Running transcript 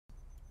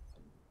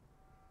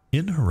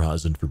In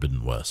Horizon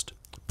Forbidden West,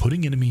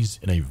 putting enemies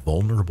in a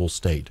vulnerable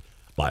state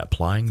by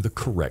applying the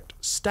correct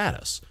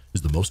status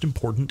is the most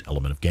important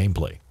element of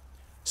gameplay.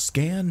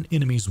 Scan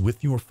enemies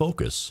with your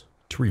focus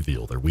to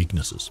reveal their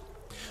weaknesses.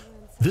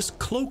 This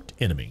cloaked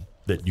enemy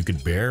that you can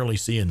barely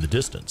see in the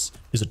distance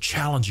is a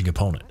challenging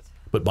opponent,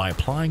 but by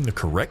applying the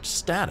correct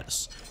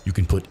status, you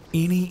can put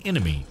any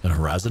enemy in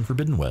Horizon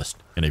Forbidden West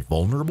in a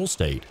vulnerable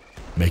state,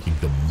 making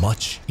them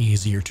much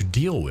easier to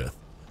deal with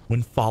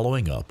when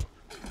following up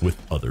with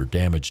other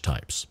damage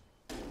types.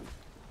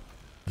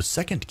 The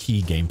second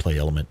key gameplay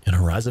element in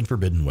Horizon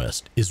Forbidden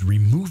West is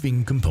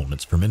removing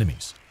components from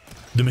enemies.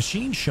 The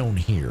machines shown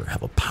here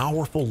have a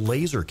powerful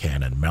laser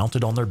cannon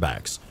mounted on their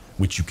backs,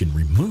 which you can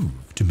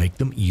remove to make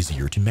them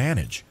easier to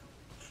manage.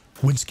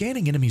 When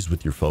scanning enemies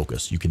with your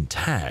focus, you can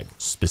tag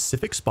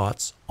specific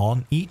spots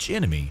on each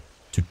enemy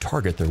to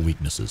target their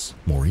weaknesses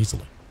more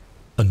easily.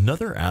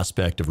 Another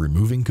aspect of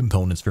removing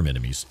components from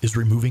enemies is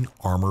removing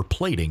armor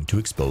plating to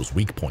expose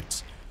weak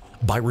points.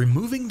 By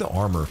removing the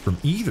armor from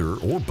either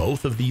or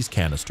both of these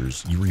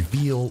canisters, you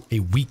reveal a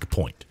weak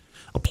point.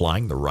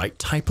 Applying the right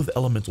type of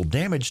elemental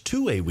damage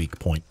to a weak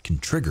point can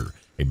trigger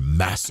a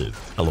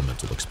massive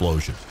elemental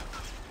explosion.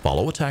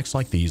 Follow attacks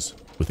like these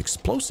with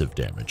explosive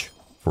damage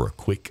for a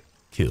quick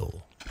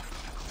kill.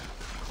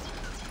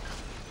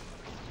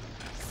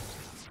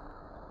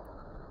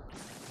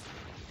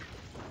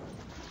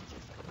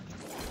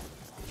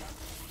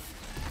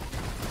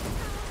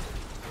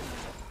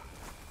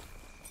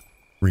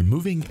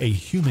 Removing a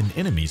human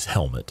enemy's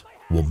helmet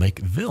will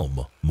make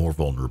them more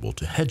vulnerable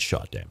to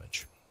headshot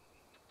damage.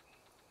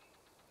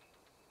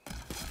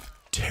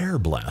 Tear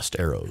blast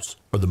arrows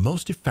are the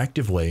most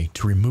effective way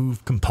to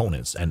remove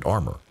components and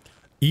armor.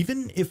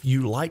 Even if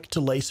you like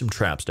to lay some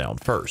traps down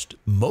first,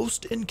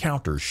 most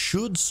encounters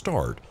should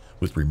start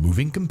with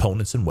removing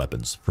components and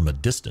weapons from a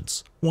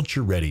distance once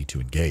you're ready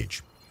to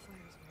engage.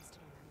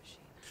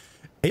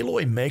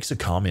 Aloy makes a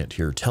comment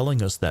here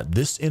telling us that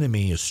this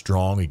enemy is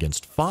strong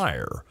against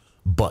fire,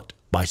 but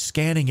by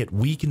scanning it,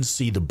 we can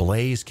see the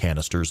blaze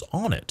canisters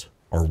on it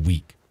are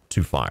weak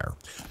to fire.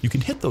 You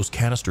can hit those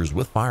canisters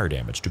with fire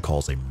damage to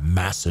cause a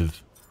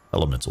massive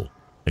elemental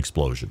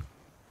explosion.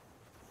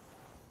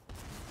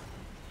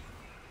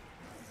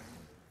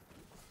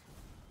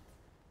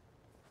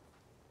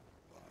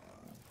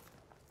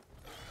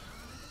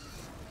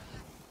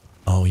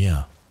 Oh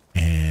yeah,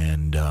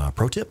 and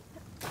pro tip,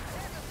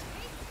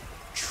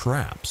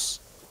 traps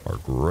are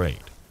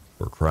great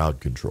for crowd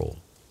control.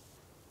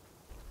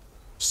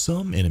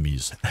 Some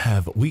enemies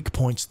have weak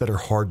points that are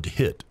hard to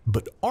hit,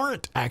 but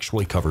aren't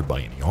actually covered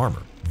by any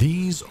armor.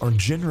 These are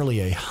generally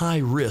a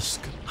high-risk,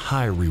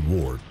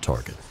 high-reward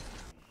target.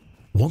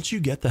 Once you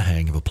get the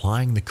hang of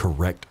applying the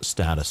correct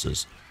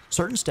statuses,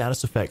 certain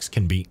status effects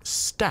can be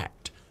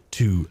stacked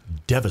to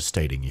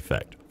devastating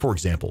effect. For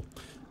example,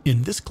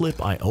 in this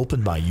clip I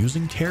open by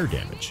using tear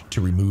damage to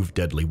remove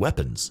deadly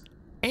weapons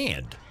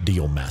and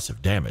deal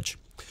massive damage.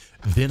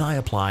 Then I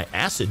apply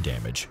acid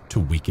damage to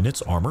weaken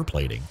its armor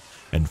plating.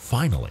 And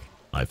finally,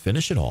 I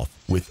finish it off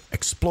with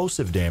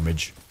explosive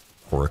damage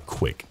for a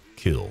quick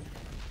kill.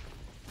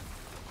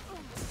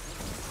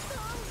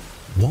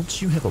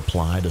 Once you have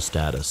applied a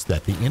status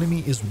that the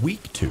enemy is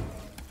weak to,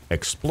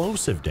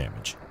 explosive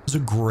damage is a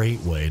great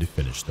way to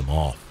finish them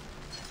off.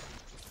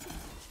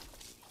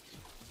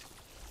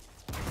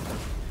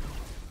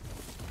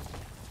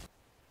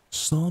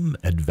 Some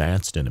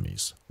advanced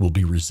enemies will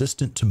be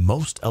resistant to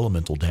most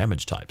elemental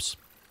damage types.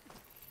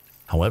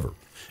 However,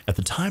 at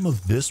the time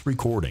of this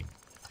recording,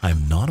 I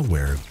am not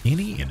aware of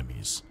any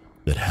enemies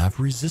that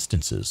have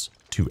resistances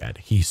to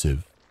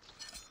adhesive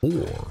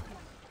or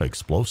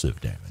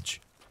explosive damage.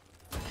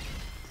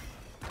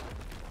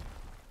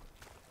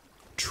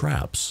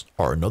 Traps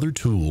are another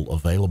tool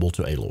available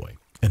to Aloy,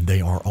 and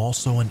they are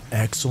also an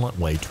excellent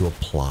way to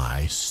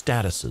apply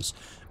statuses,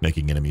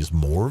 making enemies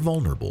more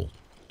vulnerable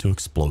to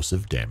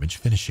explosive damage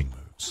finishing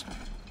moves.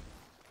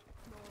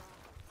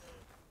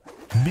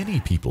 Many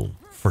people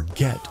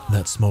forget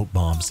that smoke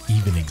bombs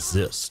even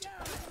exist,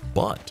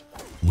 but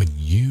when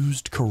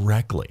used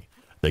correctly,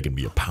 they can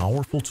be a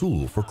powerful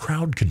tool for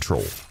crowd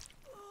control.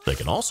 They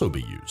can also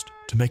be used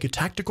to make a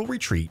tactical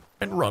retreat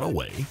and run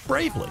away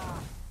bravely.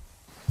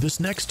 This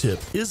next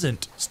tip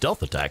isn't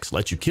stealth attacks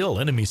let you kill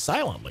enemies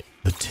silently.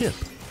 The tip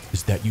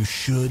is that you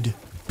should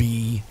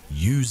be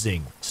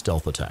using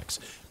stealth attacks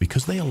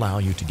because they allow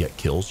you to get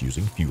kills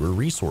using fewer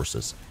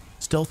resources.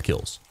 Stealth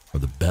kills are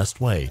the best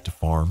way to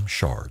farm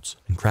shards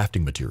and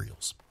crafting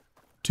materials.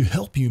 To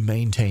help you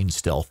maintain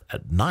stealth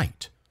at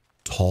night,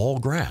 tall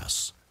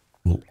grass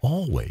will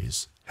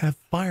always have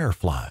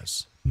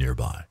fireflies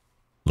nearby.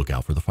 Look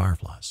out for the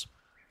fireflies.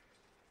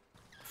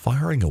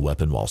 Firing a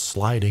weapon while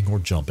sliding or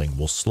jumping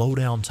will slow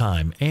down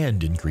time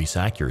and increase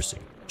accuracy.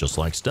 Just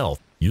like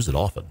stealth, use it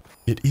often.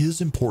 It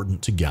is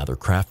important to gather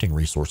crafting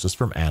resources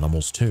from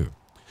animals too.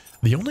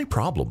 The only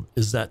problem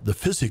is that the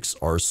physics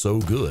are so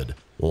good.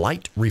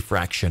 Light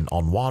refraction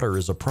on water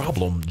is a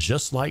problem,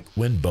 just like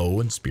when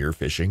bow and spear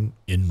fishing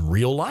in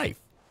real life.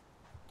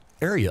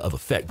 Area of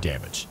effect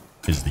damage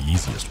is the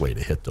easiest way to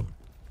hit them.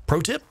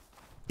 Pro tip,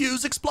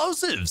 use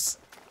explosives.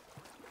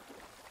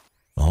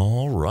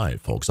 All right,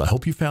 folks, I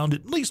hope you found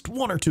at least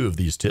one or two of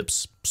these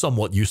tips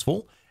somewhat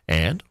useful,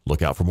 and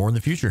look out for more in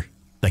the future.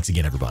 Thanks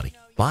again, everybody.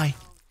 Bye.